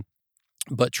conversation,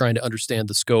 but trying to understand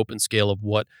the scope and scale of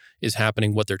what is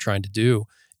happening, what they're trying to do,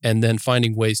 and then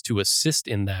finding ways to assist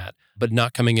in that, but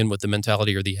not coming in with the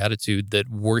mentality or the attitude that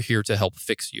we're here to help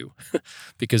fix you,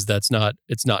 because it's not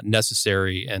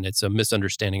necessary, and it's a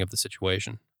misunderstanding of the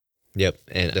situation. Yep,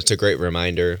 and that's a great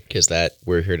reminder, because that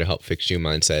we're here to help fix you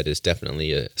mindset is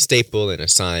definitely a staple and a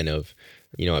sign of,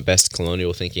 at best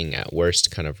colonial thinking, at worst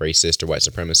kind of racist or white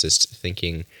supremacist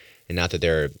thinking. And not that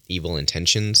there are evil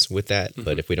intentions with that,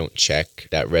 but if we don't check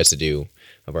that residue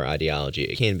of our ideology,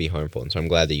 it can be harmful. And so I'm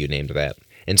glad that you named that.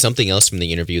 And something else from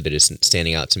the interview that is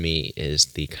standing out to me is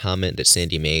the comment that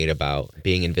Sandy made about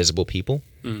being invisible people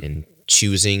and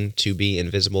choosing to be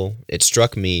invisible. It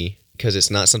struck me because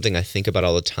it's not something I think about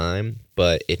all the time,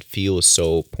 but it feels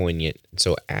so poignant and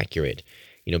so accurate,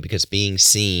 because being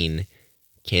seen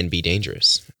can be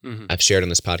dangerous. I've shared on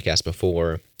this podcast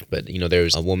before, but there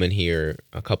was a woman here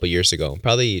a couple years ago,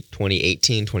 probably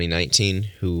 2018, 2019,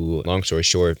 who, long story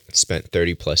short, spent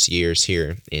 30 plus years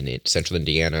here in central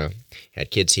Indiana, had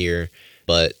kids here,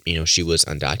 but she was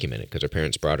undocumented because her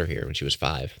parents brought her here when she was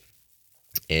 5.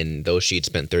 And though she'd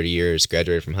spent 30 years,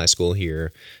 graduated from high school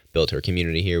here, built her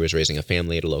community here, was raising a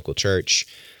family at a local church,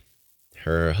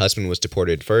 her husband was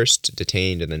deported first,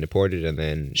 detained, and then deported, and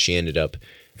then she ended up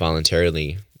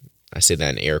voluntarily, I say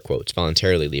that in air quotes,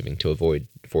 voluntarily leaving to avoid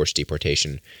forced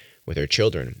deportation with her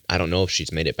children. I don't know if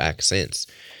she's made it back since.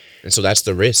 And so that's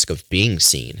the risk of being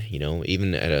seen,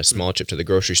 even at a small trip to the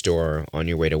grocery store on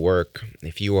your way to work.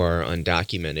 If you are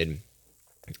undocumented,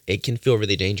 it can feel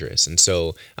really dangerous. And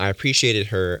so I appreciated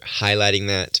her highlighting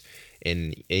that.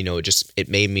 And, it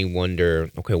made me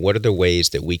wonder, okay, what are the ways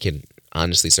that we can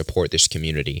honestly support this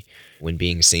community when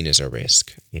being seen is a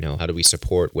risk? How do we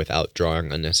support without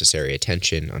drawing unnecessary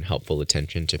attention, unhelpful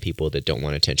attention to people that don't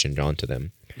want attention drawn to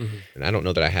them? And I don't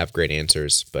know that I have great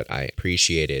answers, but I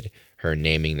appreciated her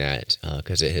naming that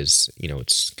because it has,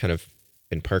 it's kind of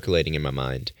been percolating in my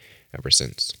mind ever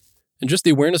since. And just the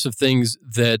awareness of things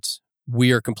that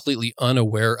we are completely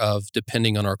unaware of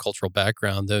depending on our cultural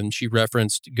background. And she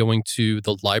referenced going to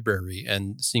the library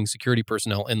and seeing security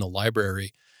personnel in the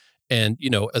library. And,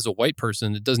 as a white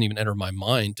person, it doesn't even enter my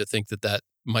mind to think that that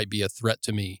might be a threat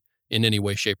to me in any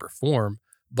way, shape, or form.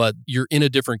 But you're in a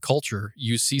different culture.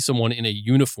 You see someone in a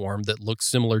uniform that looks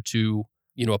similar to,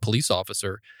 a police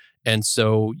officer. And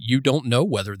so you don't know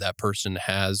whether that person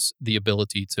has the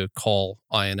ability to call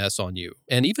INS on you.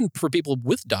 And even for people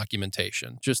with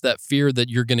documentation, just that fear that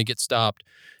you're going to get stopped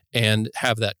and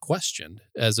have that questioned,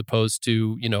 as opposed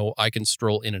to, I can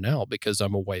stroll in and out because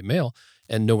I'm a white male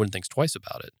and no one thinks twice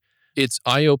about it. It's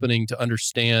eye-opening to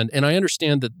understand. And I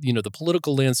understand that, the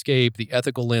political landscape, the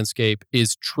ethical landscape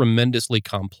is tremendously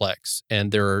complex.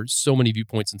 And there are so many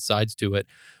viewpoints and sides to it.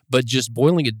 But just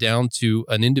boiling it down to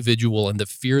an individual and the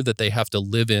fear that they have to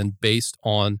live in based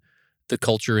on the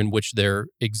culture in which they're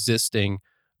existing,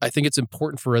 I think it's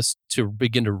important for us to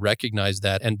begin to recognize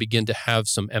that and begin to have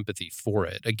some empathy for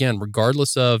it. Again,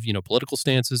 regardless of, political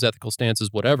stances, ethical stances,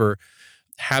 whatever,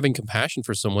 having compassion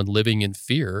for someone living in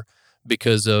fear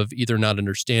because of either not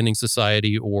understanding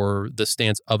society or the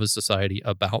stance of a society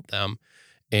about them.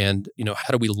 And,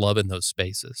 how do we love in those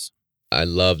spaces? I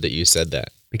love that you said that,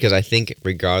 because I think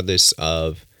regardless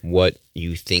of what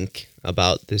you think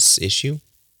about this issue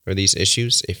or these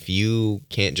issues, if you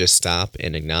can't just stop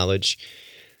and acknowledge,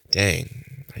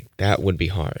 dang, like that would be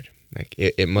hard. Like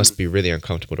it must be really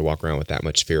uncomfortable to walk around with that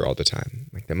much fear all the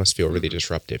time. Like that must feel really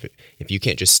disruptive. If you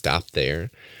can't just stop there,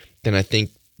 then I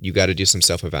think you got to do some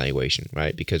self-evaluation,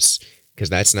 right? Because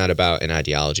that's not about an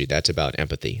ideology. That's about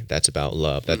empathy. That's about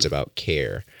love. That's about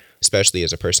care, especially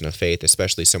as a person of faith,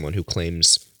 especially someone who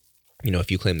claims,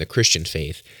 if you claim the Christian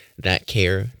faith, that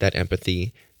care, that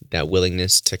empathy, that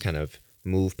willingness to kind of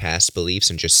move past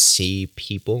beliefs and just see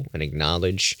people and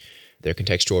acknowledge their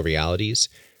contextual realities,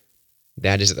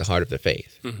 that is at the heart of the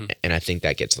faith. Mm-hmm. And I think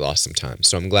that gets lost sometimes.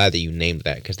 So I'm glad that you named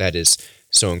that, because that is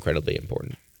so incredibly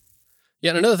important. Yeah,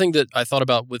 and another thing that I thought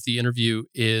about with the interview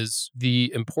is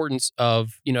the importance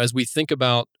of, as we think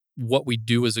about what we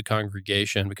do as a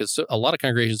congregation, because a lot of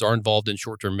congregations are involved in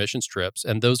short-term missions trips,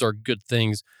 and those are good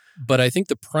things. But I think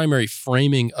the primary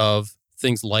framing of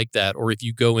things like that, or if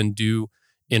you go and do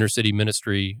inner city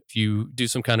ministry, if you do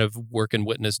some kind of work and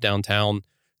witness downtown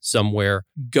somewhere,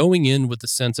 going in with the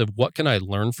sense of what can I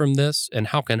learn from this and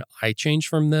how can I change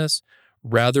from this,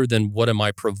 rather than what am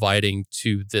I providing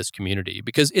to this community?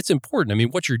 Because it's important. I mean,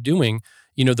 what you're doing,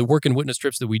 the work and witness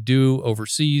trips that we do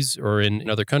overseas or in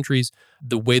other countries,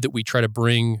 the way that we try to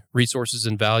bring resources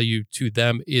and value to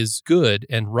them is good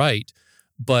and right.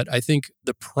 But I think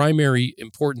the primary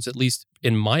importance, at least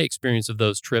in my experience of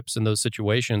those trips and those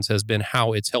situations, has been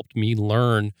how it's helped me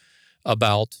learn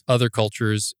about other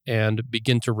cultures and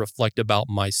begin to reflect about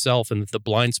myself and the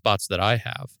blind spots that I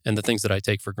have and the things that I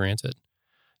take for granted.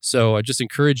 So I just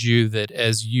encourage you that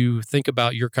as you think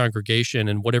about your congregation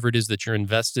and whatever it is that you're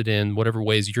invested in, whatever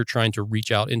ways you're trying to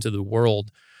reach out into the world,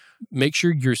 make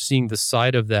sure you're seeing the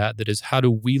side of that is how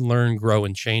do we learn, grow,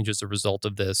 and change as a result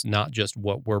of this, not just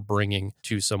what we're bringing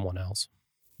to someone else.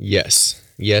 Yes,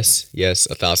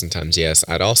 1,000 times yes.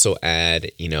 I'd also add,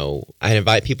 I'd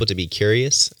invite people to be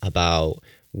curious about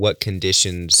what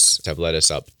conditions have led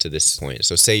us up to this point.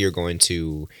 So say you're going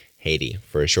to Haiti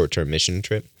for a short-term mission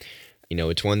trip.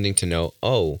 It's one thing to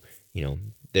know,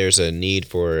 there's a need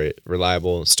for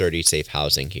reliable, sturdy, safe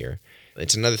housing here.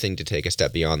 It's another thing to take a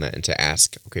step beyond that and to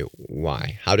ask, okay,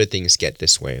 why? How did things get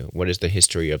this way? What is the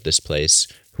history of this place?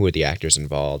 Who are the actors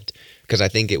involved? Because I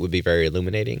think it would be very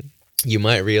illuminating. You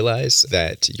might realize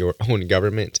that your own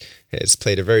government has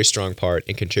played a very strong part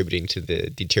in contributing to the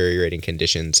deteriorating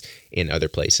conditions in other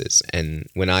places. And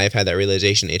when I have had that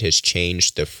realization, it has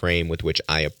changed the frame with which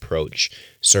I approach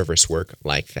service work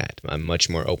like that. I'm much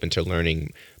more open to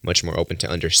learning, much more open to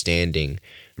understanding,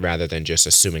 rather than just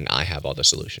assuming I have all the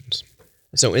solutions.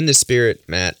 So in the spirit,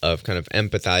 Matt, of kind of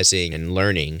empathizing and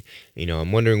learning,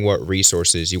 I'm wondering what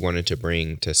resources you wanted to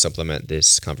bring to supplement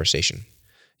this conversation.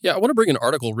 Yeah, I want to bring an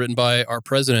article written by our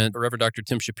president, Reverend Dr.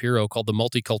 Tim Shapiro, called The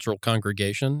Multicultural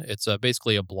Congregation. It's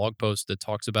basically a blog post that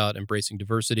talks about embracing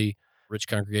diversity, rich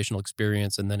congregational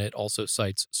experience, and then it also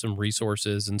cites some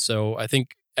resources. And so I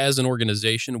think as an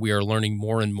organization, we are learning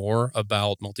more and more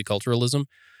about multiculturalism.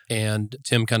 And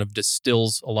Tim kind of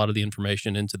distills a lot of the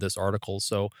information into this article.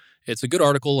 So it's a good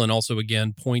article and also,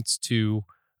 again, points to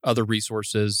other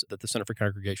resources that the Center for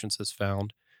Congregations has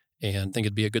found. And I think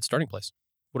it'd be a good starting place.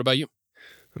 What about you?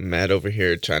 Matt over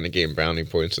here trying to gain brownie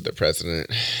points with the president.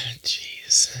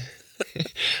 Jeez.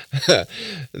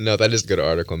 No, that is a good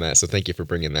article, Matt. So thank you for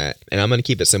bringing that. And I'm going to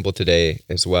keep it simple today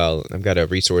as well. I've got a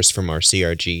resource from our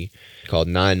CRG called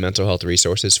 9 Mental Health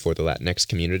Resources for the Latinx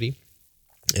Community.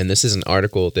 And this is an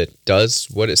article that does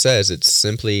what it says. It's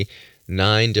simply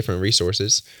 9 different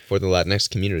resources for the Latinx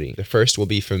community. The first will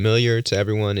be familiar to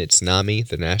everyone. It's NAMI,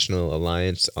 the National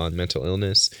Alliance on Mental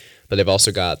Illness. But they've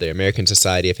also got the American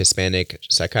Society of Hispanic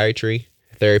Psychiatry,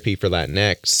 Therapy for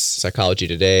Latinx, Psychology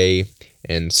Today,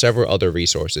 and several other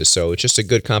resources. So it's just a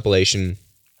good compilation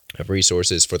of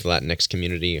resources for the Latinx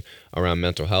community around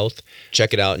mental health.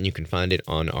 Check it out, and you can find it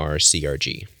on our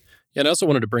CRG. Yeah, and I also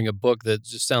wanted to bring a book that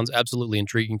just sounds absolutely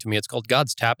intriguing to me. It's called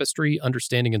God's Tapestry,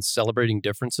 Understanding and Celebrating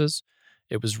Differences.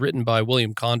 It was written by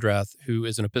William Condrath, who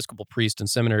is an Episcopal priest and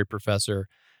seminary professor.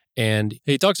 And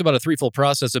he talks about a threefold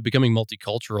process of becoming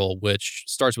multicultural, which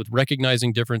starts with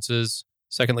recognizing differences,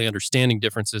 secondly, understanding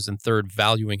differences, and third,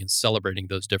 valuing and celebrating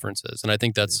those differences. And I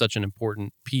think that's such an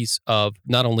important piece of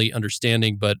not only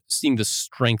understanding, but seeing the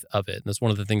strength of it. And that's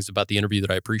one of the things about the interview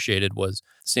that I appreciated was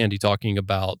Sandy talking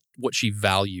about what she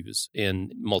values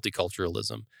in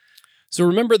multiculturalism. So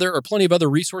remember, there are plenty of other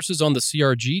resources on the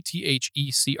CRG,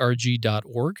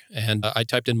 thecrg.org. And I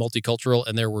typed in multicultural,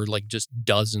 and there were like just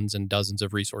dozens and dozens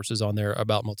of resources on there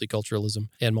about multiculturalism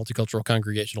and multicultural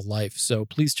congregational life. So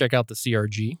please check out the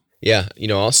CRG. Yeah,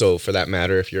 also for that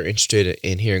matter, if you're interested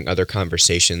in hearing other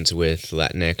conversations with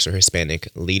Latinx or Hispanic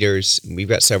leaders, we've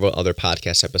got several other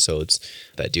podcast episodes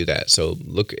that do that. So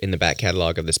look in the back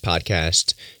catalog of this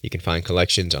podcast. You can find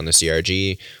collections on the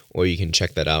CRG, or you can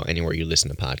check that out anywhere you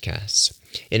listen to podcasts.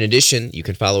 In addition, you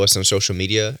can follow us on social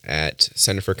media at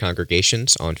Center for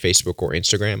Congregations on Facebook or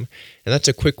Instagram. And that's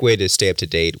a quick way to stay up to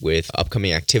date with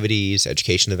upcoming activities,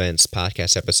 education events,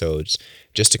 podcast episodes,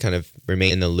 just to kind of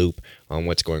remain in the loop on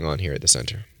what's going on here at the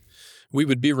center. We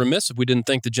would be remiss if we didn't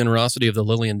thank the generosity of the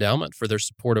Lilly Endowment for their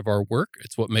support of our work.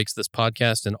 It's what makes this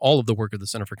podcast and all of the work of the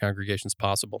Center for Congregations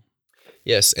possible.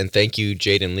 Yes, and thank you,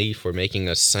 Jaden Lee, for making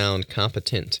us sound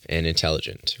competent and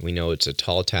intelligent. We know it's a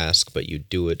tall task, but you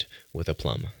do it with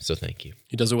aplomb, so thank you.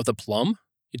 He does it with a plum?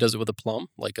 He does it with a plum,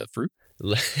 like a fruit?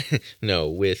 No,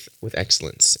 with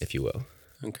excellence, if you will.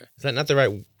 Okay. Is that not the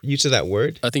right use of that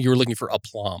word? I think you were looking for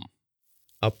aplomb.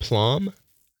 Aplomb?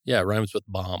 Yeah, it rhymes with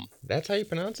bomb. That's how you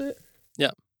pronounce it?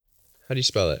 Yeah. How do you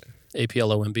spell it?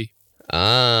 APLOMB.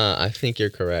 I think you're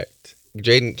correct.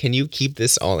 Jaden, can you keep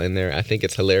this all in there? I think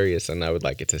it's hilarious, and I would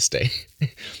like it to stay.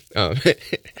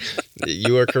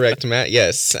 You are correct, Matt.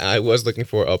 Yes, I was looking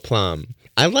for aplomb.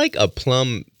 I like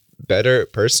aplomb better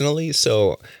personally,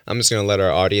 so I'm just going to let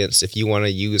our audience, if you want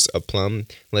to use aplomb,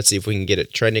 let's see if we can get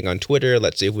it trending on Twitter.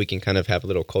 Let's see if we can kind of have a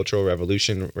little cultural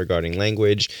revolution regarding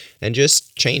language and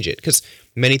just change it, because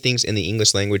many things in the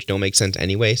English language don't make sense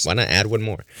anyway, so why not add one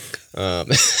more? But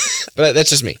that's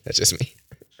just me.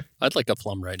 I'd like a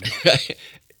plum right now.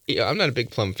 Yeah, I'm not a big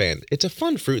plum fan. It's a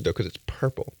fun fruit, though, because it's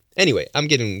purple. Anyway, I'm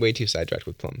getting way too sidetracked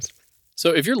with plums.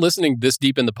 So if you're listening this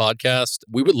deep in the podcast,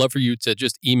 we would love for you to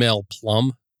just email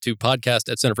plum to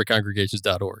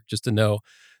podcast@centerforcongregations.org, just to know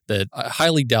that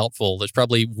highly doubtful. There's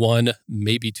probably 1,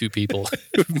 maybe 2 people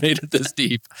who've made it this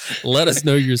deep. Let us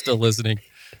know you're still listening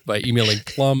by emailing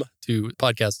plum to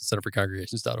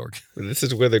podcast@centerforcongregations.org. This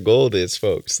is where the gold is,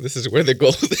 folks. This is where the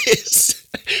gold is.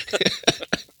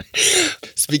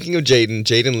 Speaking of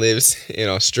Jaden lives in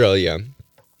Australia.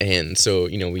 And so,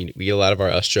 we get a lot of our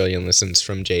Australian listens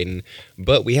from Jaden,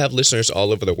 but we have listeners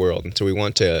all over the world. And so we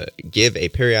want to give a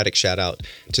periodic shout out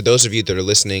to those of you that are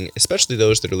listening, especially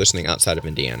those that are listening outside of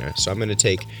Indiana. So I'm going to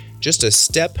take just a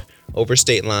step over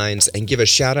state lines and give a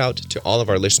shout out to all of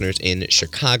our listeners in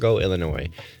Chicago, Illinois.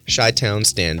 Chi-Town,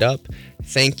 stand up.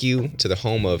 Thank you to the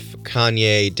home of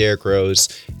Kanye, Derrick Rose,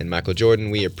 and Michael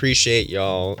Jordan. We appreciate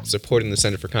y'all supporting the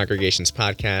Center for Congregations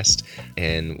podcast,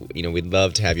 and we'd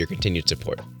love to have your continued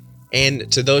support.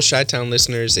 And to those Chi-Town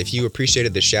listeners, if you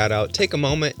appreciated the shout out, take a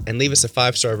moment and leave us a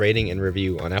 5-star rating and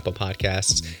review on Apple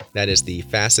Podcasts. That is the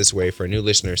fastest way for new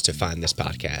listeners to find this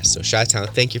podcast. So Chi-Town,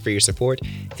 thank you for your support.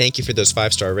 Thank you for those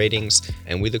 5-star ratings,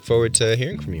 and we look forward to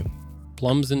hearing from you.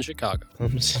 Plums in Chicago.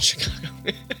 Plums in Chicago.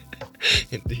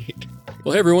 Indeed.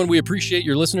 Well, hey, everyone, we appreciate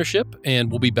your listenership, and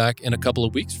we'll be back in a couple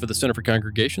of weeks for the Center for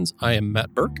Congregations. I am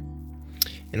Matt Burke.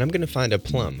 And I'm going to find a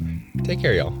plum. Take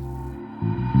care, y'all.